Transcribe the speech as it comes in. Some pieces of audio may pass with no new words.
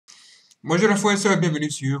Bonjour les frères et sœurs,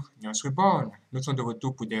 bienvenue sur REBORN. Nous sommes de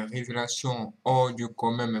retour pour des révélations hors du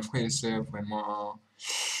commun, mes frères et sœurs. Vraiment,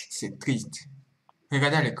 c'est triste.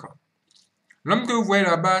 Regardez à l'écran. L'homme que vous voyez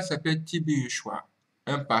là-bas s'appelle Tibi Yeshua,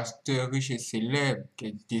 un pasteur riche et célèbre qui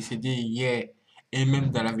est décédé hier et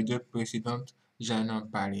même dans la vidéo précédente, j'en ai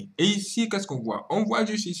parlé. Et ici, qu'est-ce qu'on voit? On voit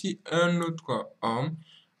juste ici un autre homme.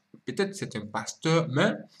 Peut-être c'est un pasteur,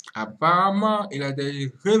 mais apparemment, il a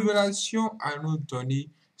des révélations à nous donner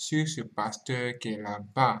sur ce pasteur qui est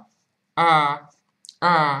là-bas. Ah,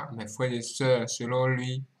 mes frères et sœurs, selon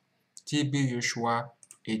lui, Tibi Yeshua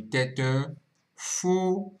était un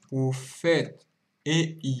faux prophète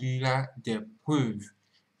et il a des preuves.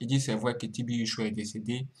 Il dit c'est vrai que Tibi Yeshua est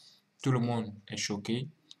décédé, tout le monde est choqué,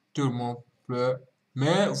 tout le monde pleure,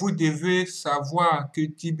 mais vous devez savoir que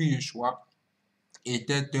Tibi Yeshua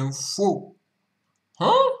était un faux.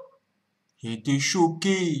 Hein? J'ai été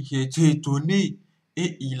choqué, j'ai été étonné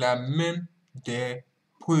et il a même des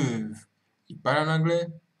preuves. Il parle en anglais.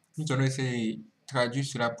 Nous allons essayer de traduire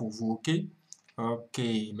cela pour vous, ok? Ok,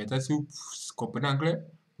 maintenant si vous comprenez anglais,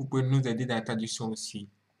 vous pouvez nous aider dans la traduction aussi.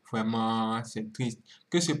 Vraiment, c'est triste.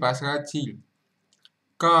 Que se passera-t-il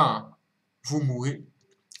quand vous mourrez?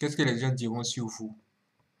 Qu'est-ce que les gens diront sur vous?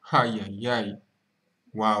 Aïe, aïe, aïe.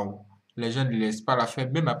 Waouh. Les gens ne laissent pas la fin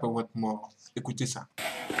même après votre mort. Écoutez ça.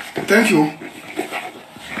 Thank you.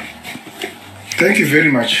 Thank you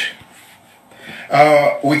very much.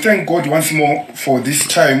 We thank God once more for this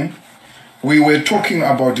time. We were talking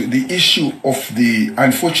about the issue of the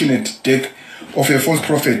unfortunate death of a false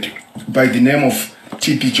prophet by the name of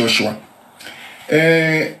T.P. Joshua.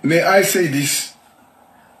 May I say this,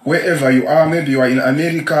 wherever you are, maybe you are in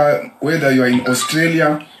America, whether you are in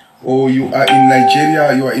Australia, or you are in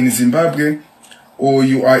Nigeria, you are in Zimbabwe, or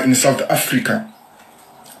you are in South Africa,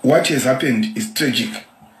 what has happened is tragic.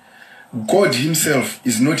 God himself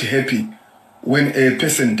is not happy when a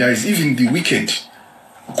person dies, even the wicked.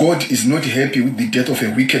 God is not happy with the death of a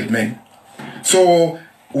wicked man. So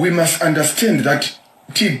we must understand that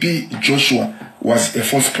T.B. Joshua was a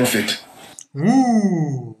false prophet.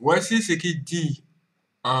 Ouh, voici ce qu'il dit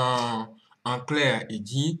en clair. Il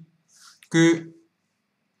dit que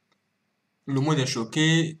le monde est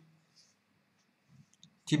choqué,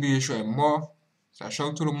 Tibi Yeshua est mort, ça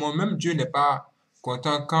choque tout le monde. Même Dieu n'est pas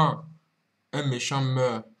content quand un méchant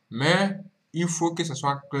meurt. Mais il faut que ce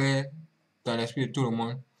soit clair dans l'esprit de tout le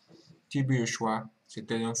monde. Tibi Yeshua,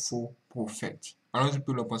 c'était un faux prophète. Alors, je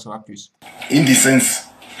peux le penser plus. In the sense.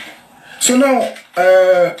 So now,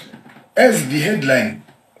 as the headline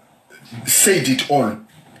said it all,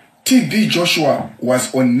 T.B. Joshua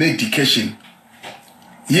was on medication.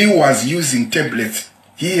 He was using tablets.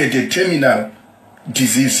 He had a terminal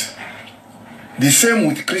disease. The same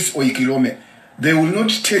with Chris Oikilome. They will not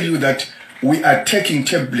tell you that we are taking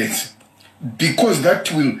tablets because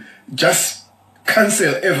that will just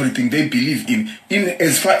cancel everything they believe in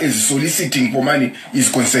as far as soliciting for money is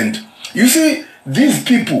concerned. You see, these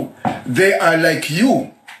people, they are like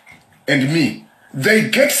you and me. They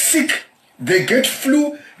get sick, they get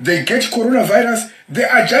flu, they get coronavirus. They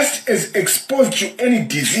are just as exposed to any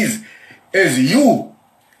disease as you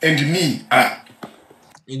and me are.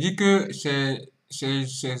 Il dit que ces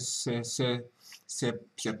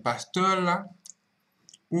pasteurs-là,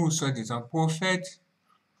 ou soi-disant prophètes,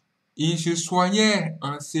 ils se soignaient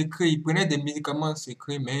en secret, ils prenaient des médicaments en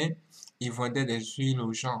secret, mais ils vendaient des huiles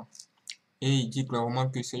aux gens. Et il dit clairement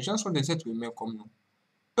que ces gens sont des êtres humains comme nous.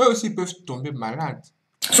 Eux aussi peuvent tomber malades.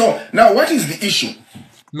 So, now what is the issue?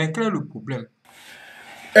 Mais quel est le problème?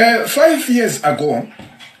 5 years ago,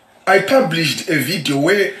 I published a video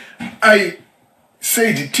where I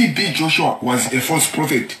said T.B. Joshua was a false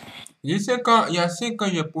prophet. Il y a 5 ans,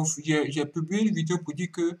 j'ai publié une vidéo pour dire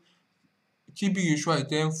que Tibi Yeshua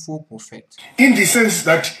était un faux prophète. In the sense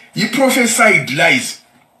that he prophesied lies.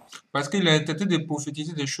 Parce qu'il a tenté de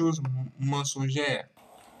prophétiser des choses mensongères.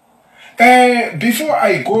 Before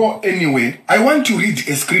I go anywhere, I want to read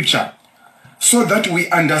a scripture so that we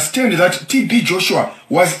understand that T.B. Joshua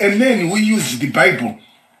was a man who used the Bible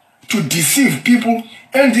to deceive people,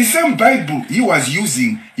 and the same Bible he was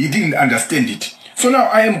using, he didn't understand it. So now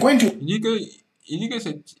I am going to... Il dit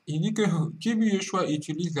que Tibi Yeshua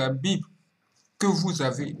utilise la Bible que vous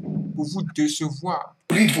avez pour vous décevoir.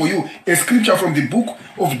 Read for you a scripture from the book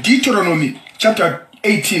of Deuteronomy, chapter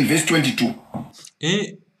 18, verse 22.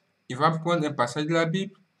 Et il va prendre un passage de la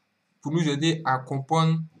Bible pour nous aider à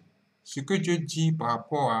comprendre ce que Dieu dit par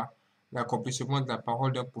rapport à l'accomplissement de la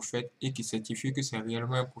parole d'un prophète et qui certifie que c'est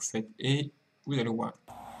réellement un prophète. Et vous allez voir.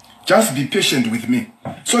 Just be patient with me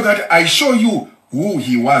so that I show you who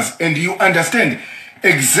he was and you understand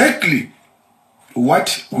exactly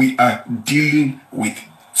what we are dealing with.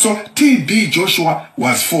 So TB Joshua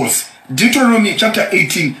was false. Deuteronomy chapter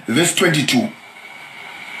 18 verse 22.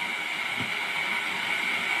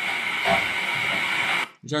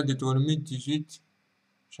 Déjà Deutéronomie 18,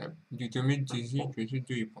 Deutéronomie 18, verset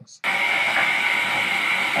 2, je pense.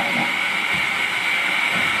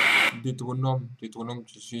 Deutéronome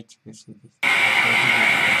 18, verset 10.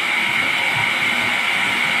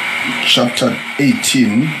 Chapter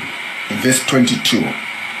 18 verse 22.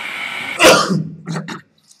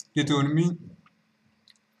 Deutéronomie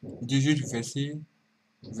 18, verset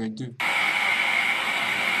 22.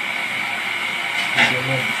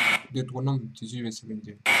 Deutéronome 18, verset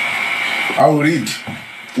 22. I'll read.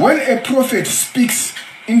 When a prophet speaks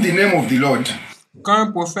in the name of the Lord, quand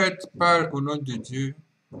un prophète parle au nom de Dieu,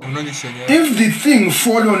 au nom du Seigneur, if the thing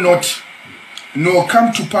follow not, nor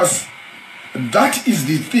come to pass, that is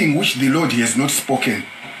the thing which the Lord has not spoken.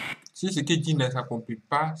 Si ce qu'il dit ne s'accomplit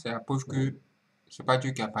pas, c'est la preuve que c'est pas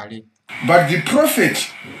Dieu qui a parlé. But the prophet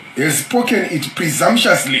has spoken it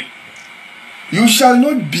presumptuously. You shall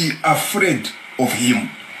not be afraid of him.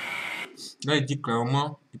 Là, il dit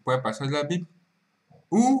clairement, il pourrait un passage de la Bible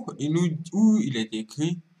où il est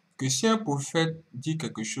écrit que si un prophète dit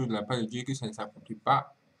quelque chose de la part de Dieu et que ça ne s'accomplit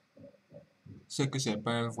pas, c'est que ce n'est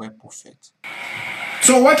pas un vrai prophète.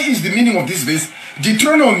 So what is the meaning of this verse?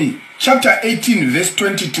 Deuteronomy chapter 18 verse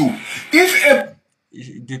 22. If a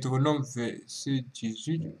Deutéronome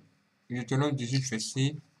 18,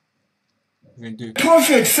 verset 22.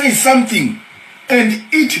 prophet says something and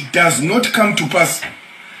it does not come to pass,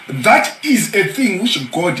 that is a thing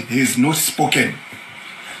which God has not spoken.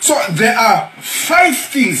 So there are 5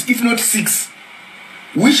 things, if not 6,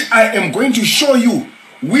 which I am going to show you,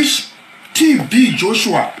 which TB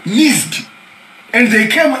Joshua missed. And they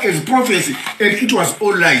came as prophecy, and it was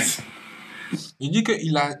all lies. Il dit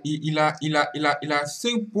qu'il a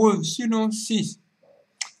 5 preuves, sinon 6,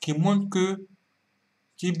 qui montrent que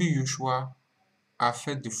TB Joshua a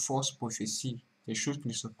fait de fausses prophéties, des choses qui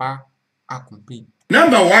ne sont pas accomplies.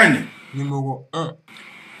 Number 1. Numéro 1.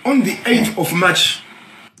 On the 8th of March,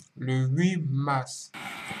 Le 8 mars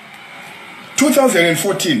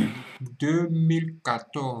 2014,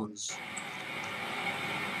 2014,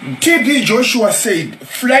 TB Joshua said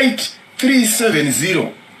flight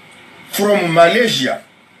 370 from Malaysia,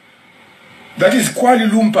 that is Kuala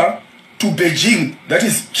Lumpur, to Beijing, that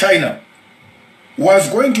is China, was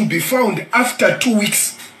going to be found after 2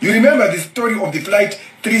 weeks. You remember the story of the flight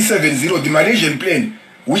 370, the Malaysian plane,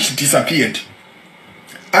 which disappeared.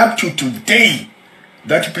 Up to today,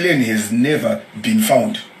 that plane has never been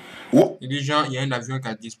found. Il dit genre, il y a un avion qui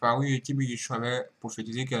a disparu et TB Joshua avait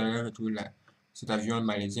prophétisé qu'elle allait retrouver cet avion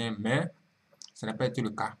malaisien, mais ça n'a pas été le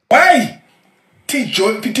cas. Why?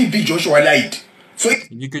 TB Joshua lied. So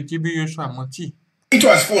Il dit que TB Joshua a menti. it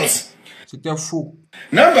was false. C'était faux.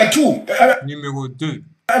 Number 2. Numéro 2.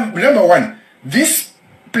 Number 1. This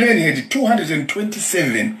plane had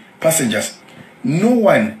 227 passengers. No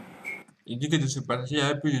one. Il dit que de ce passager, il y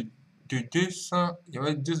avait plus de 200, il y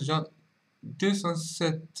avait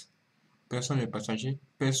 207 personnes de passagers.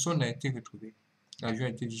 Personne n'a été retrouvé. L'avion a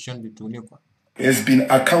été détourné, quoi. Has been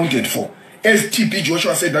accounted for. As TB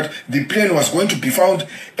Joshua said that the plane was going to be found,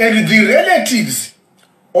 and the relatives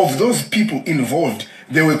of those people involved,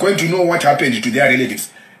 they were going to know what happened to their relatives,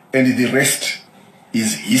 and the rest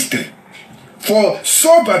is history. For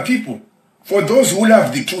sober people, for those who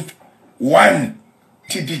love the truth, 1,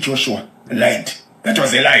 TB Joshua lied. That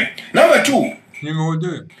was a lie. Number 2. Numéro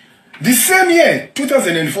 2. The same year,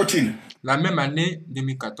 2014, La même année,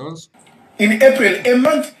 2014, in April, a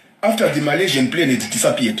month after the Malaysian plane had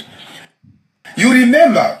disappeared, you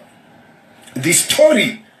remember the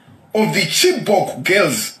story of the Chibok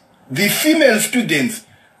girls, the female students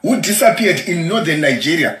who disappeared in northern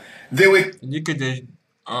Nigeria. They were... il dit que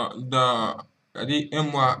un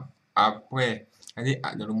mois après,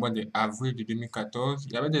 dans le mois d'avril de 2014,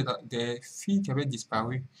 il y avait des filles qui avaient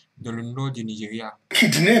disparu dans le nord du Nigeria.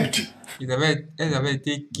 Kidnapped. Elles avaient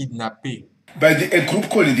été kidnappées By a group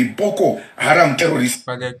called the Boko Haram terrorists.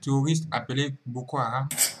 par des terroristes appelés Boko Haram.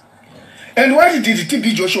 And what did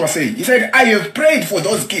TB Joshua say? He said, I have prayed for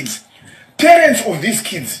those kids. Parents of these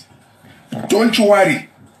kids, don't you worry.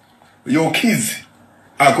 Your kids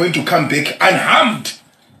are going to come back unharmed.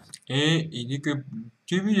 Et il dit que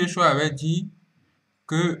TB Joshua avait dit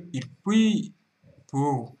qu'il prie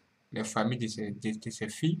pour les familles de ces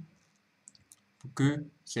filles, pour que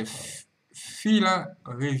ces filles-là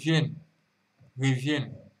reviennent.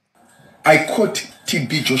 I quote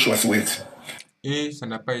TB Joshua's words. Et ça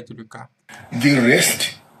n'a pas été le cas. The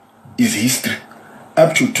rest is history.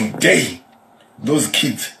 Up to today, those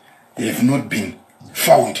kids have not been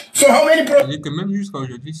found. So how many dit que même jusqu'à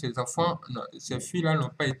aujourd'hui, ces filles-là n'ont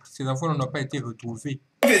pas été, ces enfants n'ont pas été retrouvés.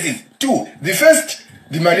 prophecies? Two, the first,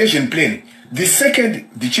 the Malaysian plane. The second,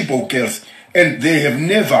 the Chibok girls. And they have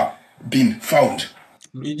never been found.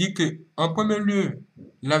 Il dit que, en premier lieu,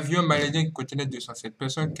 l'avion malaisien qui contenait 207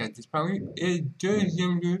 personnes qui a disparu. Et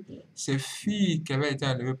deuxième lieu, ces filles qui avaient été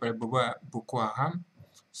enlevées par le Boko Haram,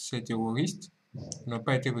 ces terroristes, n'ont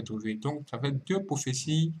pas été retrouvées. Donc, ça fait deux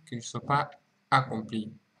prophéties qui ne sont pas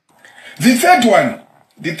accomplies. The third one,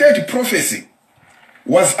 the third prophecy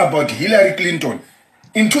was about Hillary Clinton.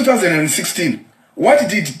 In 2016, what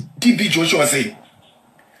did TB Joshua say?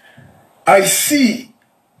 I see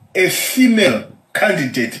a female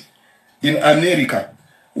candidate in America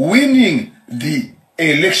winning the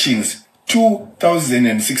elections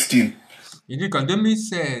 2016. Il dit qu'en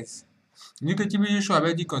 2016, il dit que TB Joshua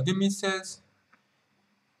avait dit qu'en 2016,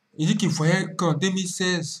 il dit qu'il voyait qu'en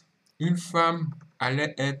 2016, une femme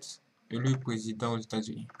allait être élue président aux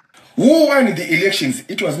États-Unis. Who won the elections?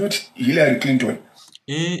 It was not Hillary Clinton.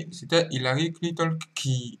 Et c'était Hillary Clinton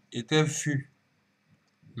qui était vue,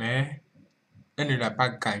 mais elle ne l'a pas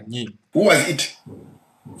gagné. Who was it?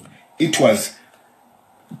 It was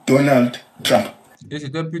Donald Trump. Et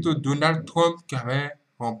c'était plutôt Donald Trump qui avait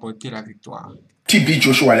remporté la victoire. TB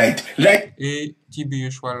Joshua lied. Et TB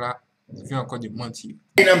Joshua là vient encore de mentir.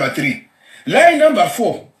 Lie number 3. Lie number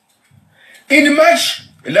 4. In March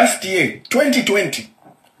last year, 2020,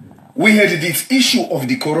 we had this issue of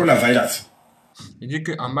the coronavirus. Il dit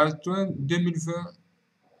qu'en mars 2020,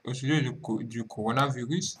 au sujet du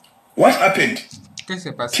coronavirus, what happened? Qu'est-ce qui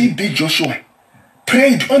s'est passé? TB Joshua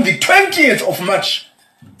prayed on the 20th of March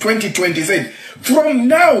 2020, said, from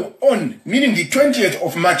now on, meaning the 20th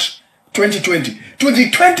of March 2020, to the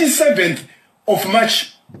 27th of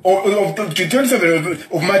March, or the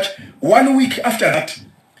 27th of March, 1 week after that,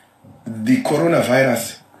 the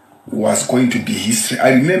coronavirus was going to be history.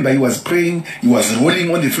 I remember he was praying, he was rolling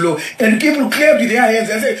on the floor, and people clapped their hands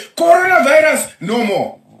and said, coronavirus, no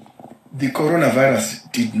more. The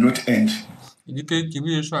coronavirus did not end. Il dit que TB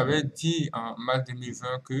Joshua avait dit en mars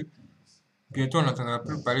 2020 que bientôt on n'entendra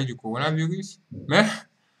plus parler du coronavirus. Mais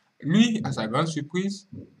lui, à sa grande surprise,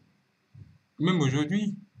 même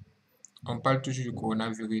aujourd'hui, on parle toujours du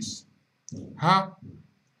coronavirus. Ah,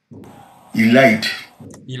 he lied.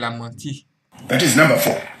 Il a menti. That is number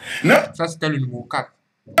 4. Now, ça, c'était le numéro 4.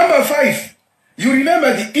 Number 5. You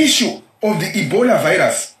remember the issue of the Ebola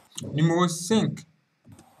virus? Numéro 5.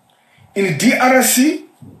 In DRC,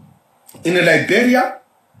 in Liberia,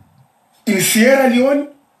 in Sierra Leone,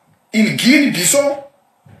 in Guinea-Bissau,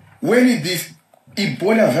 when this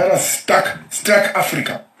Ebola virus struck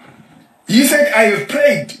Africa, he said, I have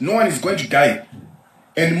prayed, no one is going to die.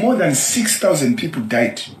 And more than 6,000 people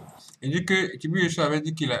died. Il dit que TB Joshua avait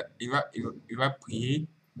dit qu'il va prier.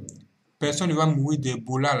 Personne ne va mourir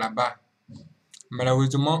d'Ebola là-bas.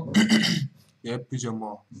 Malheureusement, il y a plusieurs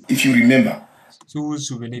morts. If you remember. Si vous vous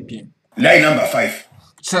souvenez bien. Lie number 5.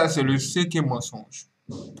 Ça, c'est le cinquième mensonge.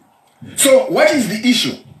 So, what is the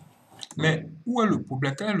issue? Mais où est le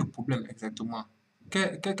problème? Quel est le problème exactement?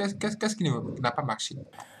 Qu'est-ce qui n'a pas marché?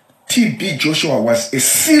 TB Joshua was a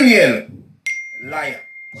serial liar.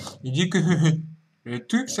 Il dit que le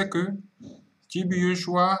truc, c'est que TB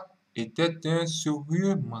Joshua était un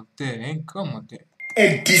sérieux menteur, un grand menteur.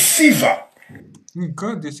 A deceiver. Une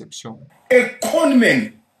grande déception. A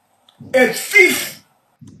conman. A thief.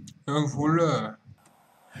 Un voleur.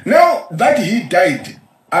 Now that he died,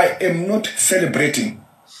 I am not celebrating.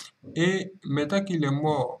 Et maintenant qu'il est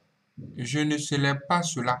mort, je ne célèbre pas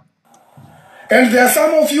cela. And there are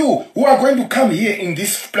some of you who are going to come here in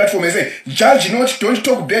this platform and say, judge not, don't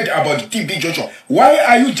talk bad about TB Joshua. Why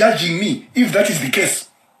are you judging me if that is the case?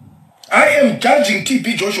 I am judging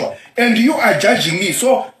TB Joshua and you are judging me.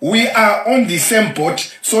 So we are on the same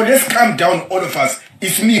boat. So let's calm down, all of us.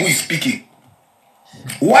 It's me who is speaking.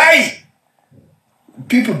 Why?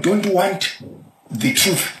 People don't want the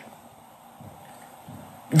truth.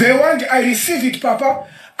 They want, I receive it, Papa.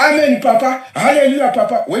 Amen, Papa. Hallelujah,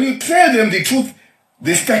 Papa. When you tell them the truth,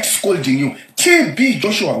 they start scolding you. TB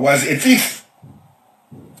Joshua was a thief.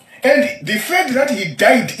 And the fact that he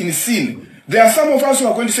died in sin, there are some of us who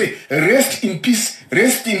are going to say, rest in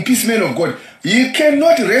peace, man of God. You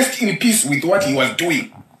cannot rest in peace with what he was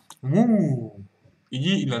doing. Ouh.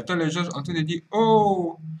 Il entend les gens en train de dire,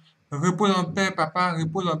 oh, repose en paix, papa,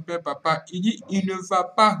 repose en paix, papa. Il dit, il ne va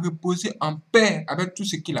pas reposer en paix avec tout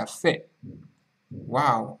ce qu'il a fait.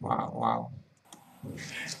 Wow, wow, wow.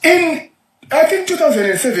 In, I think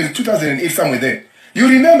 2007, 2008, somewhere there, you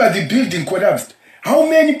remember the building collapsed. How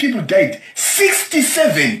many people died?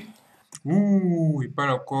 67. Ouh, il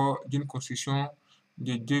parle encore d'une construction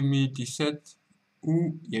de 2017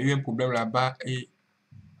 où il y a eu un problème là-bas et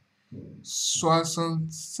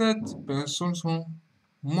 67 personnes sont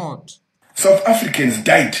mortes, South Africans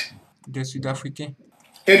died. des Sud-Africains.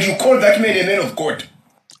 And you call that man a man of God.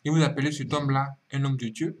 Et vous appelez cet homme-là un homme de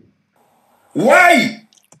Dieu. Why?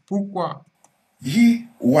 Pourquoi? He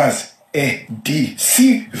was a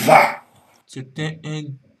deceiver.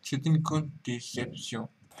 C'est une grande déception.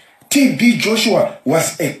 TB Joshua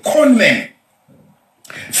was a con man,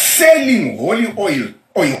 selling holy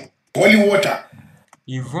holy water,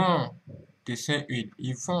 Il vend des Saint-Huile,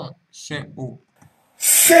 il vend Saint-Eau,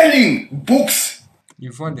 selling books,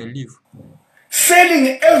 il vend des livres,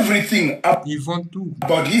 selling everything il vend tout.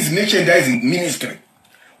 about his merchandising ministry.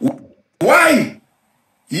 Why?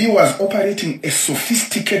 He was operating a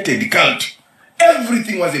sophisticated cult.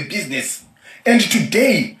 Everything was a business. And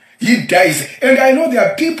today, he dies. And I know there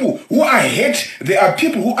are people who are hurt. There are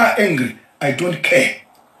people who are angry. I don't care.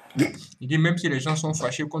 Il dit même si les gens sont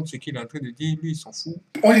fâchés contre ce qu'il est en train de dire, lui, il s'en fout.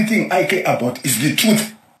 The only thing I care about is the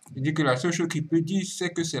truth. Il dit que la seule chose qu'il peut dire,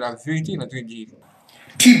 c'est que c'est la vérité qu'il est en train de dire.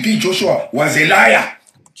 TB Joshua was a liar.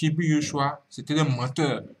 TB Joshua, c'était un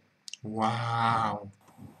menteur. Wow.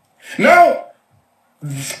 Now,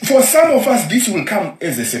 for some of us, this will come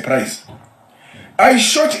as a surprise. I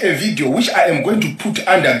shot a video which I am going to put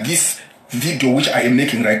under this video which I am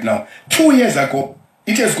making right now. 2 years ago,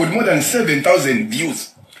 it has got more than 7,000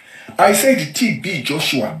 views. I said TB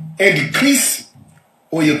Joshua and Chris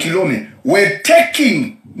Oyekilome were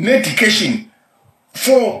taking medication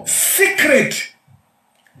for secret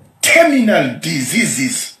terminal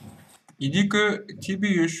diseases. Il dit que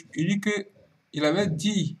il avait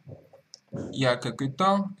dit il y a quelque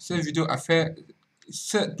temps, cette vidéo a fait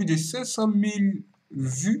plus de 500 000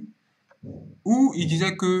 vues, où il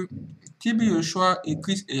disait que TB Joshua et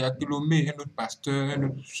Chris Oyekilome, un autre pasteur, un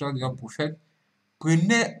autre soi-disant prophète,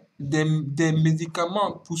 prenaient des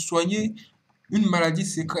médicaments pour soigner une maladie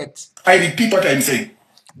secrète. I repeat what I'm saying.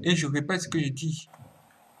 Et je répète ce que je dis.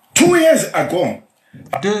 2 years ago,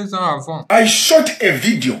 2 ans avant, I shot a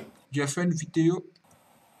video j'ai fait une vidéo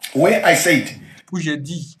where I said où j'ai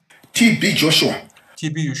dit TB Joshua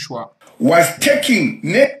TB Joshua was taking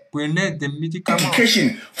prenait des médicaments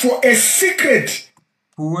medication for a secret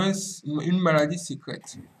pour une maladie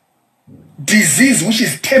secrète. disease which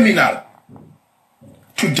is terminal.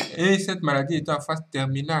 Et cette maladie était en phase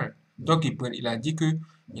terminale. Donc il a dit que,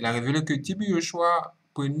 il a révélé que TB Joshua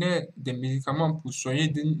prenait des médicaments pour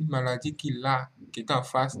soigner une maladie qu'il a, qui était en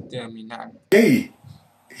phase terminale. Hey,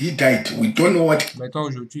 he died. We don't know what Maintenant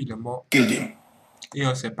aujourd'hui il est mort killed him. et on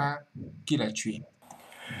ne sait pas qui l'a tué.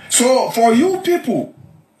 So for you people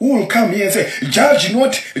who will come here and say, judge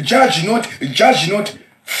not, judge not, judge not.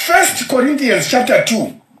 1 Corinthians chapter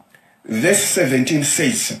 2, verse 17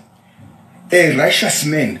 says, a righteous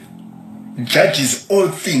man judges all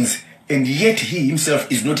things, and yet he himself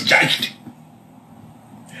is not judged.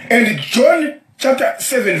 And John chapter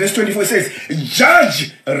 7, verse 24 says,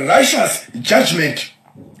 judge righteous judgment.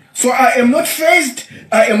 So I am not fazed,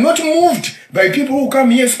 I am not moved by people who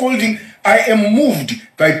come here scolding. I am moved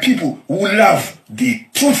by people who love the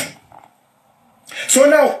truth. So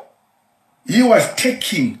now, he was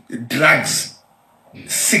taking drugs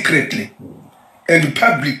secretly and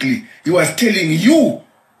publicly. He was telling you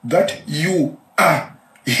that you are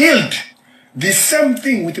healed. The same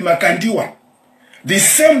thing with Makandiwa. The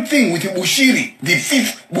same thing with Bushiri, the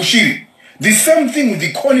fifth Bushiri. The same thing with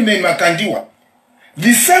the Konimen Makandiwa.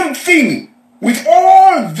 The same thing with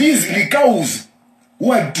all these likaus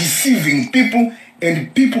who are deceiving people,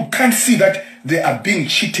 and people can't see that they are being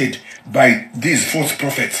cheated by these false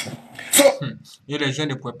prophets. So, Et les gens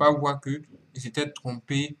ne pouvaient pas voir qu'ils étaient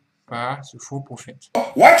trompés par ce faux prophète.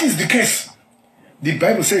 what is the case? The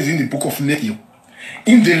Bible says in the book of Matthew,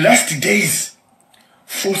 in the last days,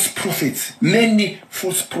 false prophets, many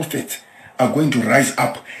false prophets are going to rise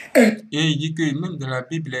up. And Et il dit que même dans la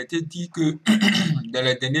Bible, il a été dit que dans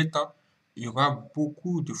les derniers temps, il y aura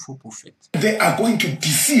beaucoup de faux prophètes they are going to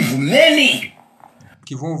deceive many.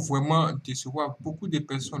 qui vont vraiment décevoir beaucoup de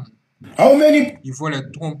personnes. How many Ils vont les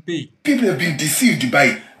tromper. people have been deceived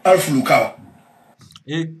by Alpha Lukao?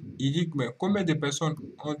 Et il dit que mais combien de personnes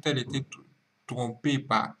ont-elles été trompées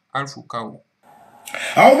par Alpha Kao?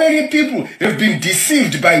 How many people have been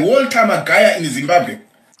deceived by Walter Magaya in Zimbabwe?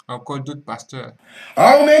 Encore d'autres pasteurs.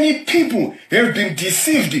 How many people have been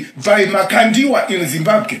deceived by Makandiwa in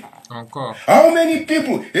Zimbabwe? Encore. How many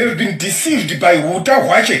people have been deceived by Wuta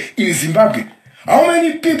Wache in Zimbabwe? How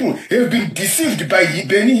many people have been deceived by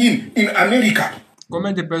Benny Hinn in America?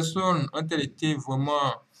 Combien de personnes ont-elles été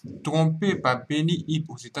vraiment trompées par Benny Hinn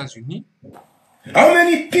aux États-Unis? How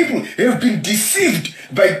many people have been deceived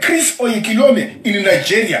by Chris Oyekilome in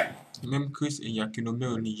Nigeria? Même Chris Oyekilome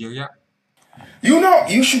au Nigeria. You know,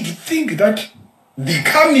 you should think that the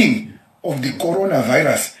coming of the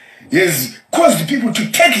coronavirus has caused people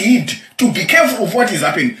to take heed, to be careful of what is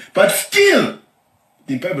happening. But still,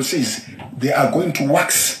 the Bible says they are going to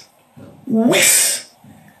wax worse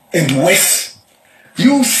and worse.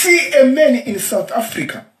 You see a man in South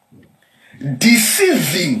Africa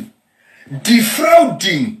deceiving,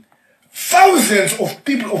 defrauding thousands of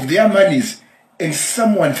people of their monies, and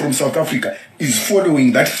someone from South Africa is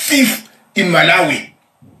following that thief in Malawi.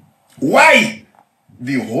 Why?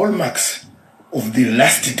 The hallmarks of the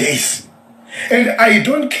last days. And I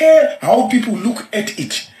don't care how people look at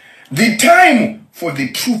it. The time for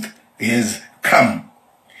the truth has come.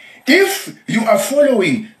 If you are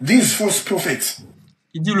following these false prophets,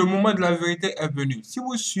 il dit le moment de la vérité est venu. Si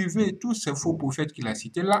vous suivez tous ces faux prophètes qu'il a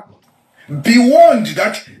cités là, be warned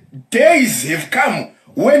that days have come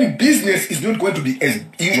when business is not going to be as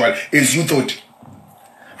usual as you thought.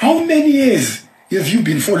 How many years have you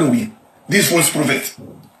been following these false prophets?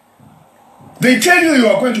 They tell you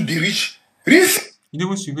are going to be rich. Il dit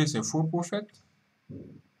vous suivez ces faux prophètes.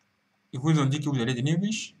 Ils vous ont dit que vous allez devenir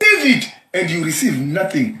riche. Receive it and you receive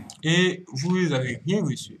nothing. Et vous n'avez rien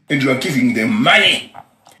reçu. And you are giving them money.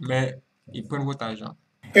 Mais ils prennent votre argent.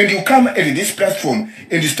 And you come at this platform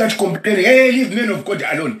and you start complaining, hey, leave men of God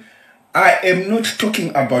alone. I am not talking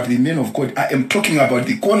about the men of God. I am talking about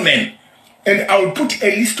the con men. And I will put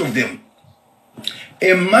a list of them.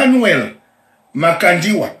 Emmanuel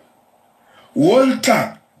Makandiwa,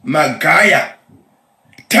 Walter Magaya,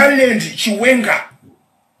 Talent Chiwenga,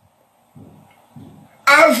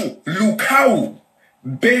 Avu Lukau,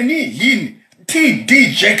 Benny Yin,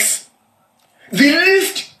 T.D. Jakes. The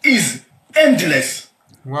list is endless.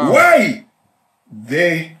 Wow. Why?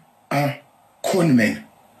 They are con men.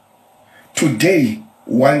 Today,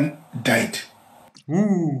 one died.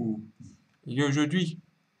 Ouh. Et aujourd'hui,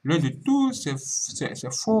 l'un de tous ces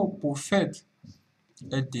faux prophètes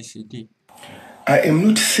est décédé. I am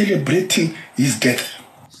not celebrating his death.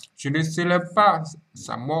 Je ne célèbre pas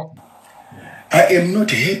sa mort. I am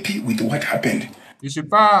not happy with what happened. Je ne suis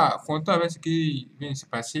pas content avec ce qui vient de se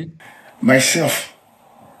passer. Myself,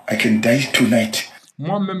 I can die tonight.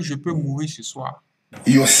 Moi-même, je peux mourir ce soir.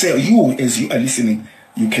 Yourself, you as you are listening,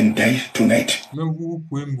 you can die tonight. Même vous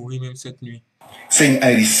pouvez mourir même cette nuit. Saying,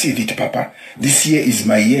 I receive it, Papa. This year is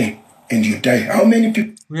my year. And you die. How many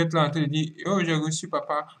people Vous êtes là en train de dire, oh, j'ai reçu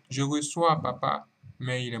papa, je reçois papa,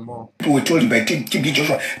 mais il est mort. were told by T.B.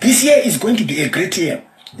 Joshua, this year is going to be a great year.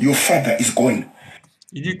 Your father is gone.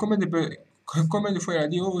 Il dit, combien de fois il a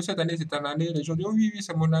dit, oh, cette année, c'est ton année. Les gens disent, oh, oui, oui,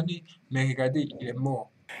 c'est mon année. Mais regardez, il est mort.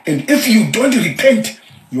 And if you don't repent,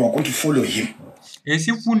 you are going to follow him. Et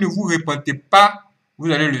si vous ne vous repentez pas, vous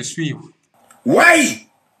allez le suivre. Why?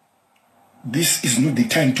 This is not the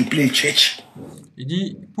time to play church. Il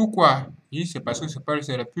dit, pourquoi? Il dit, c'est parce que ce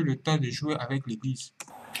n'est plus le temps de jouer avec l'église.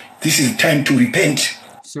 This is time to repent.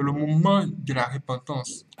 C'est le moment de la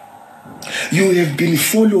repentance. You have been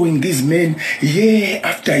following these men year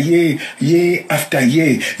after year, year after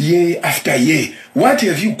year, year after year. What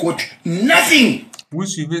have you got? Nothing. Vous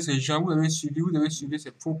suivez ces gens, vous avez suivi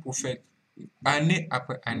ces faux prophètes, année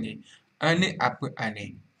après année, année après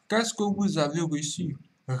année. Qu'est-ce que vous avez reçu?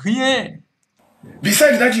 Rien.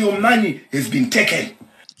 Besides that, your money has been taken.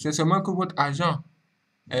 C'est seulement que votre argent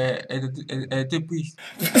a été pris.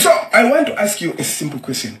 So I want to ask you a simple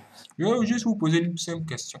question. Je vais juste vous poser une simple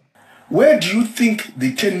question. Where do you think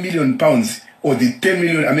the 10 million pounds or the 10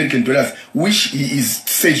 million American dollars which he is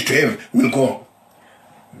said to have will go?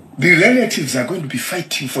 The relatives are going to be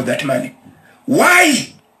fighting for that money.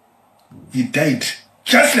 Why? He died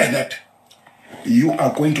just like that. You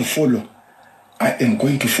are going to follow. I am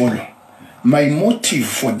going to follow. My motive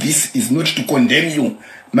for this is not to condemn you.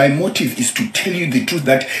 My motive is to tell you the truth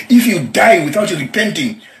that if you die without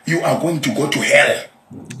repenting, you are going to go to hell.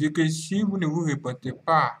 Il dit que si vous ne vous repentez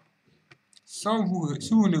pas, si vous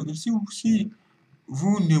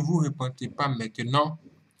ne vous repentez pas maintenant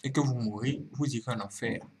et que vous mourrez, vous irez en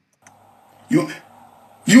enfer. You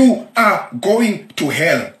are going to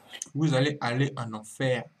hell. Vous allez aller en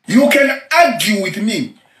enfer. You can argue with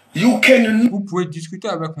me. Vous pouvez discuter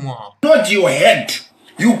avec moi. Nod your head.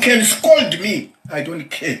 You can scold me. I don't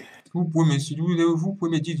care. Vous pouvez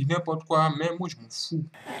me dire n'importe quoi, mais moi je m'en fous.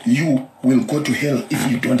 You will go to hell if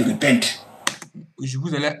you don't repent.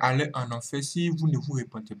 Vous allez aller en enfer si vous ne vous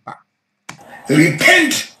repentez pas.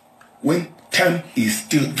 Repent when time is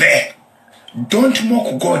still there. Don't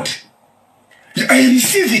mock God. I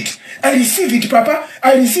receive it. I receive it, Papa.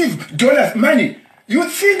 I receive dollars, money. You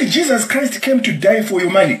think Jesus Christ came to die for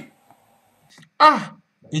your money? Ah!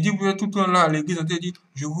 Il dit, vous êtes tout le temps là à l'église, on te dit,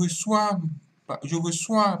 je reçois,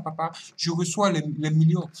 papa, je reçois les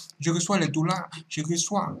millions, je reçois les dollars, je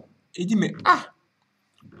reçois. Il dit, mais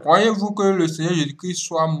croyez-vous que le Seigneur Jésus-Christ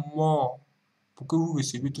soit mort pour que vous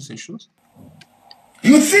receviez toutes ces choses?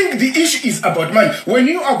 You think the issue is about money. When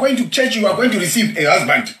you are going to church, you are going to receive a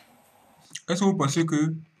husband. Est-ce que vous pensez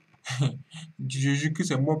que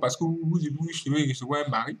Jésus-Christ est mort parce que vous devez recevoir un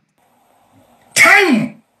mari?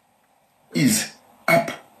 Time is up.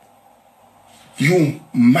 You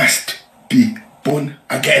must be born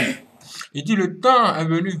again. Il dit, le temps est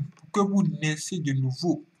venu pour que vous naissiez de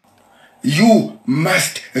nouveau. You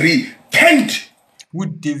must repent. Vous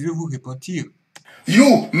devez vous repentir.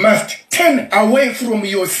 You must turn away from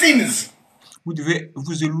your sins. Vous devez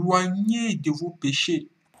vous éloigner de vos péchés.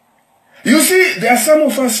 You see, there are some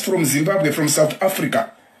of us from Zimbabwe, from South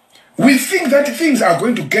Africa. We think that things are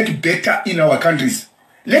going to get better in our countries.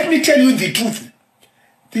 Let me tell you the truth.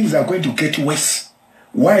 Things are going to get worse.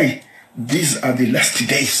 Why? These are the last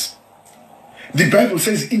days. The Bible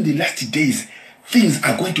says in the last days, things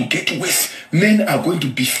are going to get worse. Men are going to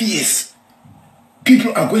be fierce.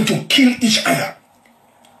 People are going to kill each other.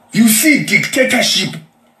 You see dictatorship.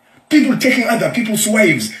 People taking other people's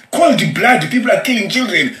wives. Cold blood. People are killing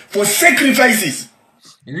children for sacrifices.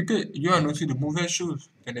 Il dit qu'il y aura aussi de mauvaises choses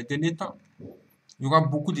dans les derniers temps. Il y aura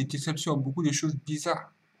beaucoup de déceptions, beaucoup de choses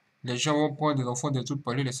bizarres. Les gens vont prendre des enfants des autres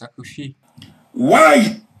pour aller les sacrifier.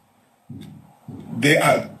 Why? They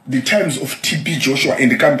are the times of TB Joshua and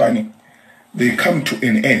the company. They come to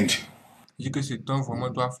an end. Il dit que ces temps vraiment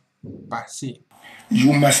doivent passer.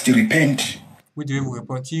 You must repent. Vous devez vous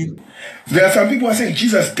repentir. There are some people who are saying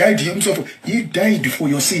Jesus died himself. He died for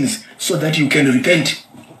your sins so that you can repent.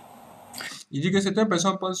 Il dit que certaines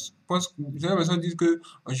personnes disent que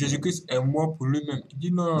Jésus-Christ est mort pour lui-même. Il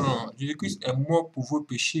dit non. Jésus-Christ est mort pour vos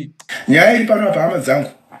péchés. Nyaya iri pano apa hama dzangu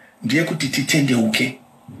ndeyekuti titendeuke.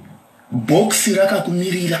 Bhokisi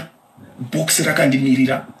rakakumirira, bhokisi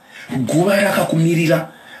rakandimirira, guva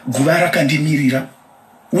rakakumirira, guva rakandimirira.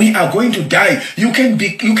 We are going to die. You can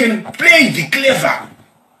play the clever.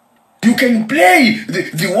 You can play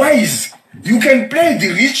the wise. You can play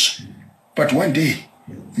the rich. But one day,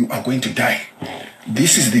 you are going to die.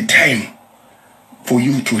 This is the time for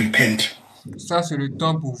you to repent. Ça, c'est le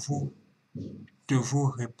temps pour vous de vous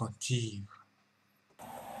repentir.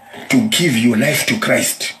 To give your life to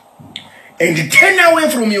Christ. And turn away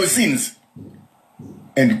from your sins.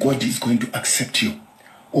 And God is going to accept you.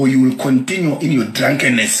 Or you will continue in your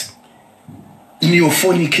drunkenness, in your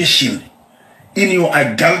fornication, in your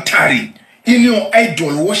adultery, in your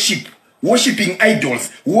idol worship, worshiping idols.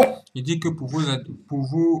 Il dit que pour vous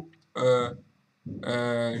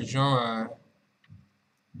genre,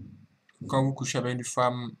 quand vous couchez avec une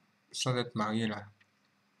femme sans être marié là,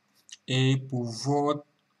 et pour votre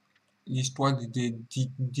histoire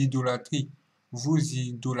d'idolâtrie, vous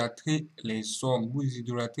idolâtrez les hommes, vous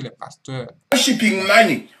idolâtrez les pasteurs. Worshiping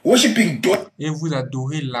money, worshiping dollars. Et vous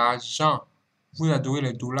adorez l'argent, vous adorez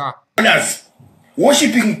les dollars.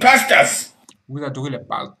 Worshiping pastors. Vous adorez les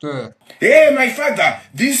pasteurs. Hey, my father,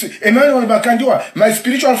 this Emmanuel Bakandiwa, my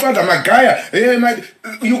spiritual father, Magaya. Hey,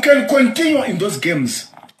 you can continue in those games.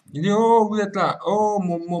 Il dit, oh, vous êtes là. Oh,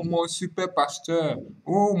 mon super pasteur.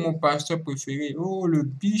 Oh, mon pasteur préféré. Oh, le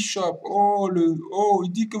bishop. Oh,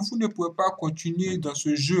 il dit que vous ne pouvez pas continuer dans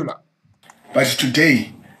ce jeu-là. But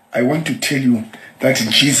today, I want to tell you that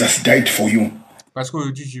Jesus died for you. Parce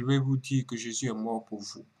qu'aujourd'hui, je vais vous dire que Jésus est mort pour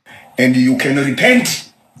vous. And you can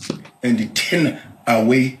repent and turn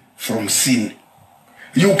away from sin.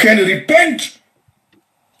 You can repent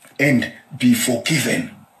and be forgiven.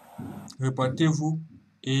 Repentez-vous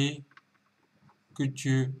et que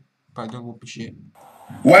Dieu pardonne vos péchés.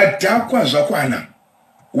 Wadakwa zakwana.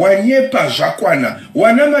 Wanyepa zakwana.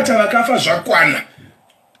 Wanamata wakafa zakwana.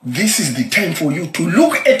 This is the time for you to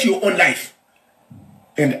look at your own life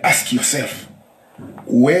and ask yourself,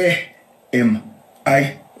 where am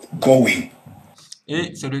I going?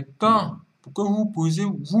 Et c'est le temps pour que vous posez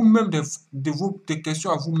vous-même des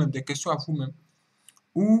questions à vous-même, des questions à vous-même.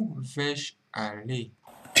 Où vais-je aller?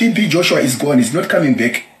 TB Joshua is gone. He's not coming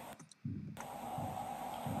back.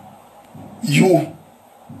 You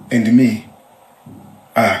and me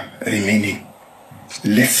are remaining.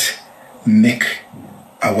 Let's make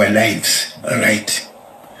our lives right.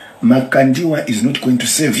 Makandiwa is not going to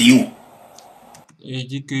save you. Et il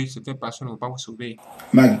dit que certaines personnes ne vont pas vous sauver.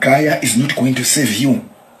 Magaya is not going to save you.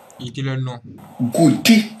 Il dit leur nom.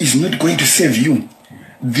 Guti is not going to save you.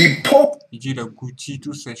 The Pope, Il dit le Gouti,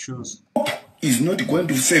 toutes ces choses is not going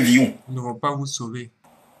to save you. ne vont pas vous sauver.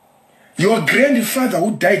 Your grandfather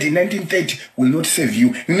who died in 1930 will not save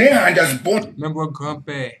you. Même votre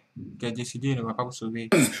grand-père qui est décédé ne va pas vous sauver.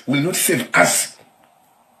 Will not save us.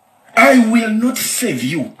 I will not save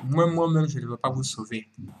you. Moi-même, je ne vais pas vous sauver.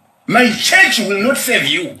 My church will not save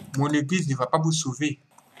you. Mon église ne va pas vous sauver.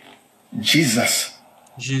 Jesus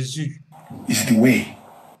Jésus is the way.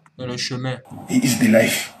 est le chemin. He is the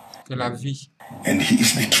life. C'est la vie. And he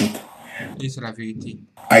is the truth. Et c'est la vérité.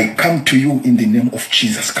 I come to you in the name of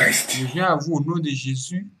Jesus Christ. Je viens à vous au nom de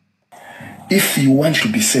Jésus. If you want to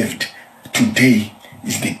be saved, today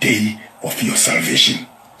is the day of your salvation.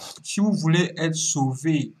 Si vous voulez être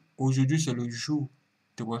sauvé, aujourd'hui c'est le jour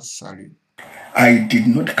de votre salut. I did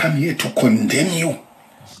not come here to condemn you.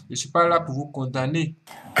 Je ne suis pas là pour vous condamner.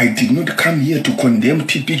 I did not come here to condemn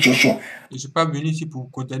TB Joshua. Je ne suis pas venu ici pour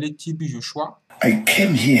condamner TB Joshua. I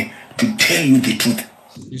came here to tell you the truth.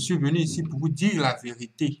 Je suis venu ici pour vous dire la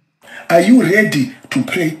vérité. Are you ready to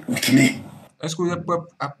pray with me? Est-ce que vous êtes prêts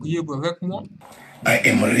à prier avec moi? I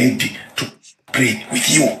am ready to pray with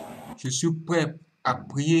you. Je suis prêt à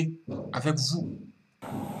prier avec vous.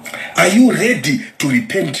 Are you ready to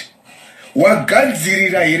repent?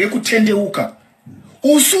 Wagadzirira here kutendeuka.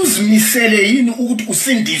 Usuzimisele yini ukuthi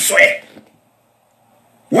usindiswe.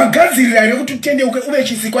 Wagadzirira here kuti utendeuke ube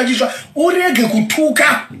chisikwa chiswa urege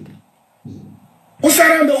kutuka.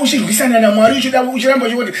 Usaramba uchirwisana na Mwari uchiramba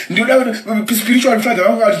uchoti ndoda spiritual father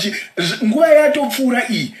wangu ati nguva yatopfura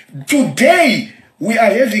iyi. Today we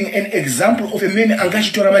are having an example of a man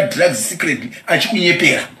angachitora ma drugs secretly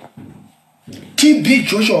achikunyepera. TB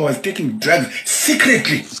Joshua was taking drugs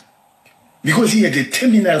secretly because he had a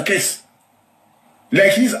terminal case.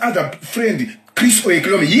 Like his other friend Chris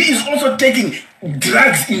Oyekilomi, he is also taking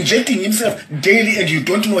drugs, injecting himself daily, and you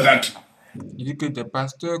don't know that. Il dit que des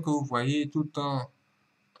pasteurs que vous voyez tout le temps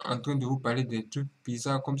en train de vous parler des trucs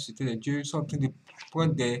bizarres comme si c'était des dieux, sont en train de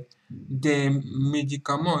prendre des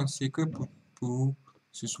médicaments secrets pour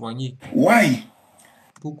se soigner. Why?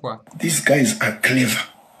 Pourquoi? These guys are clever.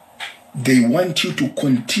 They want you to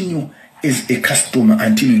continue as a customer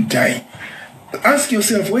until you die. Ask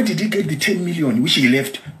yourself, where did he get the 10 million which he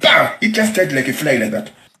left? Bam! It just died like a fly like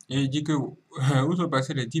that. Et il dit que où sont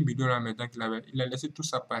passés les 10 millions là maintenant qu'il avait? Il a laissé tout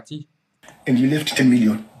ça partir. And you left 10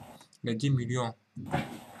 million. Les 10 millions.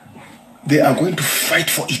 They are going to fight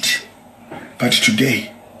for it. But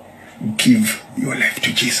today, give your life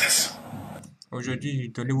to Jesus.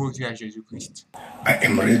 Aujourd'hui, donnez vos vies à Jésus-Christ. I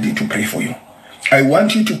am ready to pray for you. I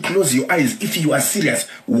want you to close your eyes if you are serious.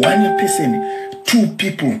 One person, two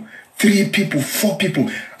people, three people, four people.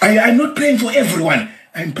 I'm not praying for everyone.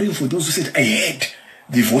 I'm praying for those who said, I heard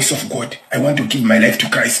the voice of God. I want to give my life to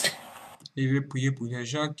Christ. Et je vais prier pour les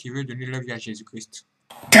gens qui veulent donner leur vie à Jésus-Christ.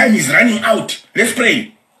 Time is running out. Let's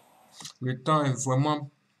pray. Le temps est vraiment...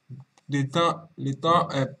 Le temps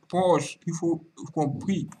est proche. Il faut qu'on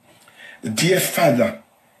prie. Dear Father,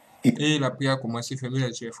 et la prière a commencé. Fermez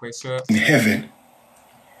les yeux, frères et sœurs. In heaven,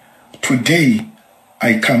 today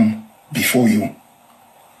I come before you.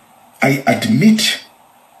 I admit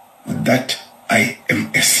that I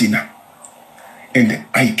am a sinner and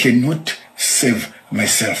I cannot save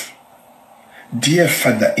myself. Dear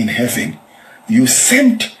Father in heaven, you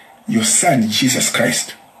sent your Son Jesus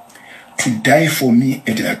Christ to die for me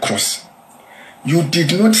at the cross. You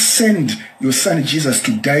did not send your Son Jesus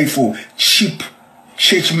to die for cheap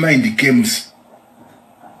church mind games.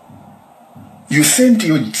 You sent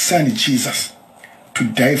your Son Jesus to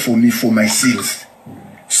die for me for my sins,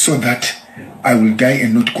 so that I will die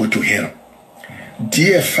and not go to hell.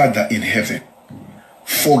 Dear Father in heaven,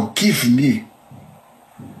 forgive me.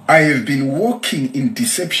 I have been walking in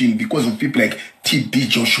deception because of people like TB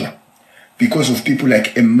Joshua, because of people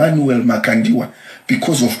like Emmanuel Makandiwa,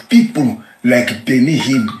 because of people like Benny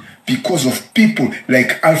Hinn, because of people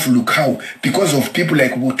like Alf Lukau, because of people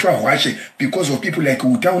like Wutwa Hwashe, because of people like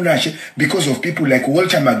Wutaunashe, because of people like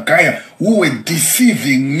Walter Magaya, who were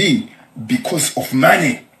deceiving me because of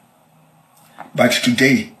money. But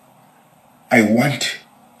today, I want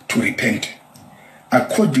to repent.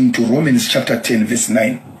 According to Romans chapter 10, verse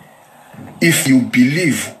 9, if you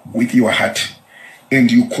believe with your heart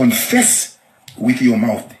and you confess with your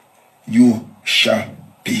mouth, you shall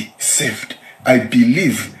be saved. I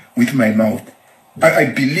believe with my mouth. I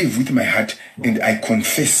believe with my heart and I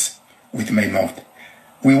confess with my mouth.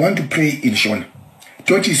 We want to pray in Shona.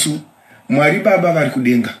 Totisu, Mwari Baba vari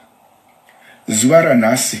kudenga. Zuva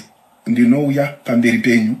ranhasi ndinouya pamberi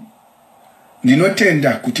penyu.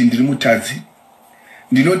 Ndinotenda kuti ndiri mutadzi.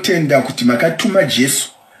 Ndinotenda kuti makatuma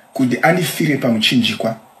Jesu kuti andifire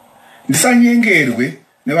pamuchinjikwa. Ndisanyengerwe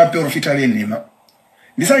nevaprofita venhema.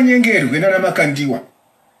 Ndisanyengerwe nana Makandiwa.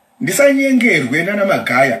 Ndisanyengerwe nana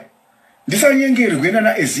Magaya. ndisanyengerwe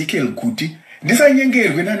nana Ezekiel kuti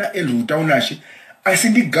ndisanyengerwe nana Eluta unashi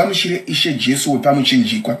asindigamushire ishe Jesu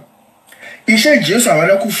wepamuchinjikwa. Ishe Jesu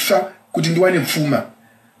havana kufa kuti ndiwane pfuma,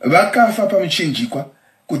 vakafa pamuchinjikwa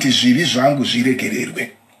kuti zvivi zvangu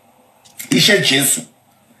zviregererwe. Ishe Jesu,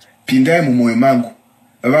 pindai mumwoyo mangu.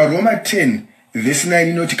 VaRoma 10 verse 9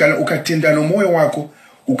 inoti kana ukatenda nomwoyo wako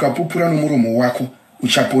ukapupura nomuromo wako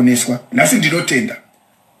uchaponeswa. Nasi ndinotenda.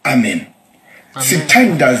 Amen.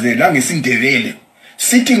 Sithandazela ngesindebele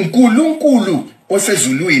sithi nkulunkulu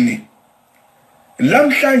osezulwini,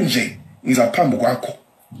 lamhlanje ngizaphambi kwakho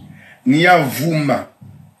ngiyavuma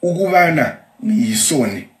ukubana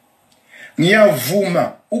ngiyisoni,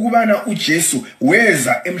 ngiyavuma ukubana uJesu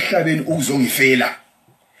weza emhlabeni ukuzongifela,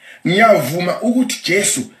 ngiyavuma ukuthi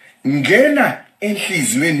Jesu ngena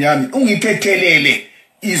enhliziyweni yami ungiphethelele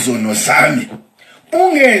izono zami,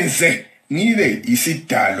 ungenze ngibe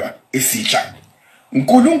isidalwa esitsha.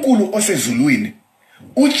 uNkulunkulu osezulwini,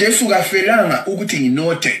 uJesu kafelanga ukuthi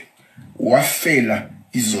nginothe, wafela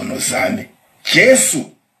izono zami.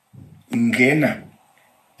 Jesu ngena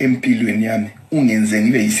empilweni yami ungenze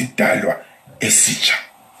ngibe isidalwa esitsha.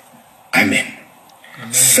 Amen.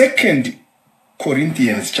 2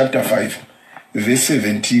 Corinthians chapter 5 verse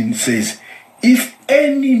 17 says, if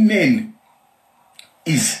any man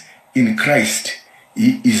is in Christ,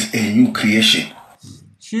 he is a new creation.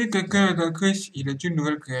 Si quelqu'un est en Christ, il est une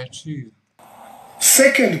nouvelle créature.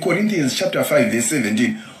 2 Corinthians chapter 5 verse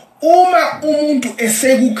 17. Uma umuntu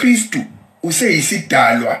eseku Kristu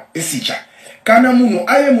useyisidalwa esitsha. Kana munhu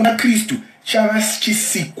aye muna Kristu chava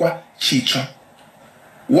chisikwa chitsva.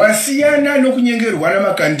 Wasiyana nokunyengerwa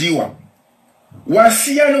namakandiwa.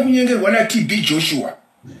 Wasiyana nokunyengerwa na TB Joshua.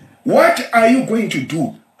 What are you going to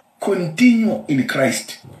do? Continue in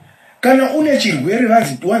Christ. Kana une chirwere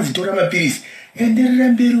wanzitora mapirisi, enderera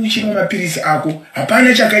mberi uchimwa mapirisi ako,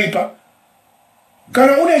 hapana chakaipa.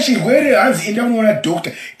 Kana une chirwere hanzi enda kunoona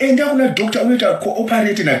doctor, enda kuna doctor unoita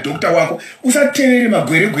cooperate na doctor wako, usatevere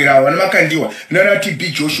magweregwere awa namakandiwa, nana TB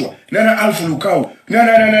Joshua, nana Alpha Lukau,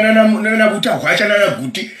 nana Butahwacha, nana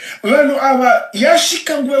Guti. Vanhu ava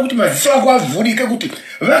yasvika nguva yekuti maziso ako avhurike kuti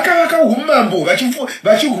vaka umambo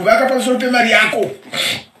vachivaka pamusoro pemari yako.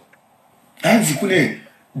 Hanzi kune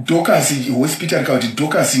Doctors hospital kauti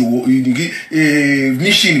doctors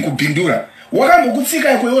mission kubindura. Wakambokutsika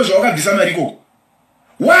yako yozva wakabvisa mari koko.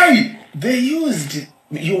 Why? They used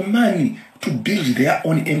your money to build their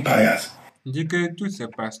own empires. Dit que tous ces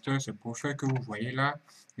pasteurs, ces prophètes que vous voyez là,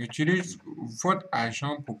 utilisent votre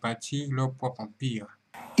argent pour bâtir leur propre empire.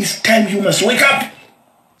 It's time you must wake up.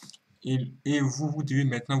 Et vous devez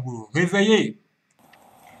maintenant vous réveiller.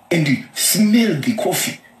 And smell the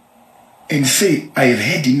coffee. And say, I've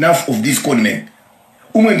had enough of this conman.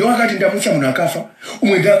 Umwe ndo wakati ndamutsa munhu akafa,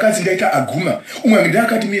 umwe ndo akati ndaita aguma, umwe ndo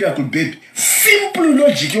akati miracle baby. Simple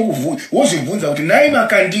logic wozvibvunza kuti nai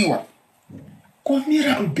makandiwa. Ko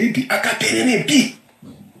miracle baby akapererepi?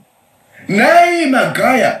 Nai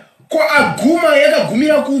magaya ko aguma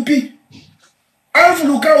yakagumira kupi? Alpha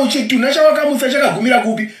Lukau chetu nachawakamutsa chakagumira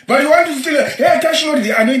kupi? But you want to still, hey, touch not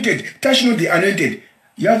the anointed, touch not the anointed.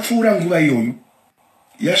 Yapfuura nguva iyoyo.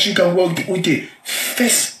 Yashika nguva kuti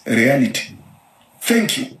face reality.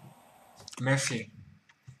 Thank you. Merci.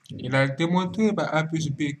 Il a démontré par A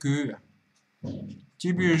plus B que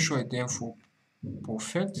Joshua était un faux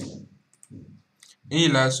prophète. Et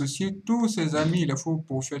il a associé tous ses amis, les faux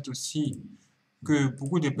prophètes aussi, que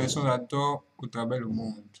beaucoup de personnes adorent au travers du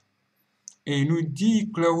monde. Et il nous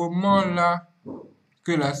dit clairement là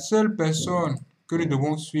que la seule personne que nous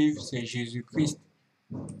devons suivre, c'est Jésus-Christ.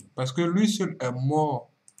 Parce que lui seul est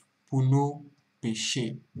mort pour nos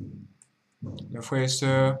péchés. Mes frères et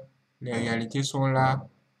sœurs, les réalités sont là.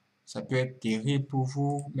 Ça peut être terrible pour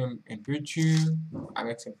vous, même un peu dur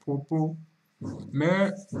avec ces propos. Mais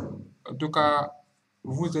en tout cas,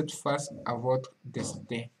 vous êtes face à votre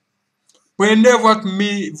destin. Prenez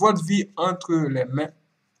votre vie entre les mains.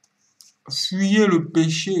 Fuyez le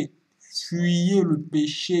péché. Fuyez le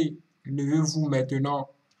péché. Levez-vous maintenant.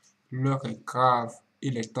 L'heure est grave et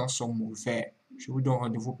les temps sont mauvais. Je vous donne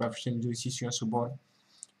rendez-vous pour la prochaine vidéo ici sur REBORN.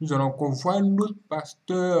 Nous allons encore voir un autre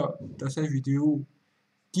pasteur dans cette vidéo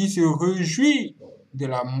qui se réjouit de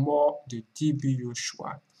la mort de TB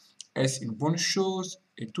Joshua. Est-ce une bonne chose?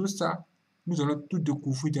 Et tout ça, nous allons tout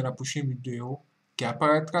découvrir dans la prochaine vidéo qui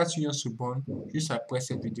apparaîtra sur REBORN juste après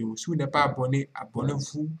cette vidéo. Si vous n'êtes pas abonné,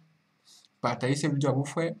 abonnez-vous. Partagez cette vidéo à vos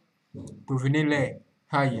frères. Prévenez-les.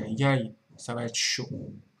 Aïe, aïe, aïe, ça va être chaud.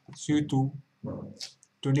 Surtout,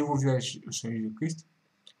 donnez vos vies au Seigneur Jésus-Christ.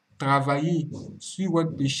 Travaillez sur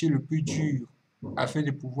votre péché le plus dur afin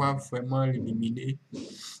de pouvoir vraiment l'éliminer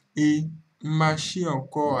et marchez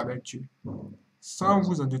encore avec Dieu, sans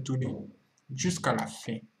vous en détourner, jusqu'à la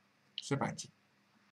fin. C'est parti.